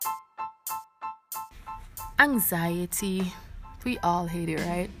Anxiety, we all hate it,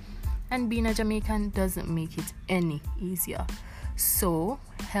 right? And being a Jamaican doesn't make it any easier. So,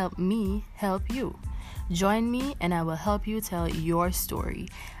 help me help you. Join me and I will help you tell your story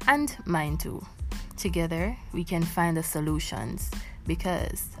and mine too. Together, we can find the solutions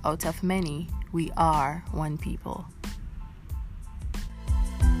because out of many, we are one people.